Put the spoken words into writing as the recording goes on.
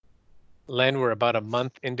Len, we're about a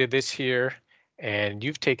month into this here, and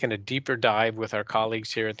you've taken a deeper dive with our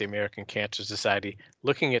colleagues here at the American Cancer Society,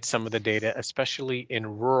 looking at some of the data, especially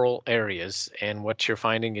in rural areas. And what you're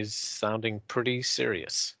finding is sounding pretty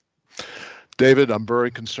serious. David, I'm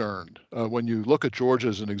very concerned. When you look at Georgia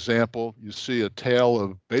as an example, you see a tale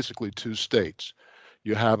of basically two states.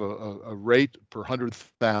 You have a rate per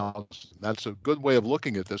 100,000. That's a good way of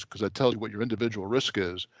looking at this because it tells you what your individual risk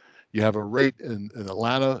is. You have a rate in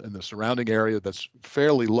Atlanta and the surrounding area that's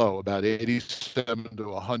fairly low, about 87 to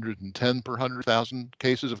 110 per 100,000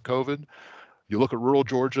 cases of COVID. You look at rural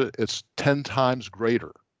Georgia, it's 10 times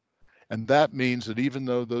greater. And that means that even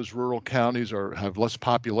though those rural counties have less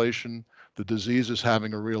population, the disease is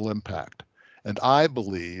having a real impact. And I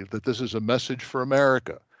believe that this is a message for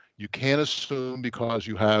America. You can't assume because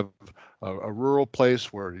you have a rural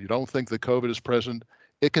place where you don't think that COVID is present,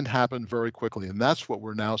 it can happen very quickly. And that's what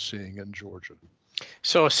we're now seeing in Georgia.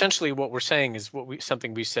 So essentially, what we're saying is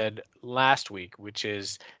something we said last week, which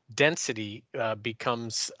is density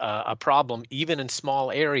becomes a problem even in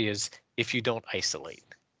small areas if you don't isolate.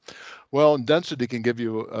 Well, and density can give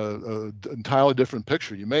you an entirely different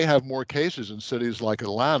picture. You may have more cases in cities like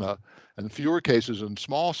Atlanta and fewer cases in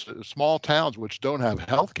small towns which don't have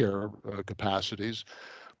healthcare capacities,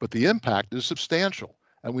 but the impact is substantial.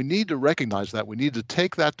 And we need to recognize that. We need to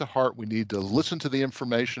take that to heart. We need to listen to the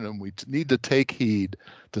information, and we need to take heed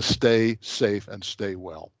to stay safe and stay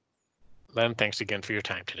well. Len, thanks again for your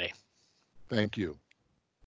time today. Thank you.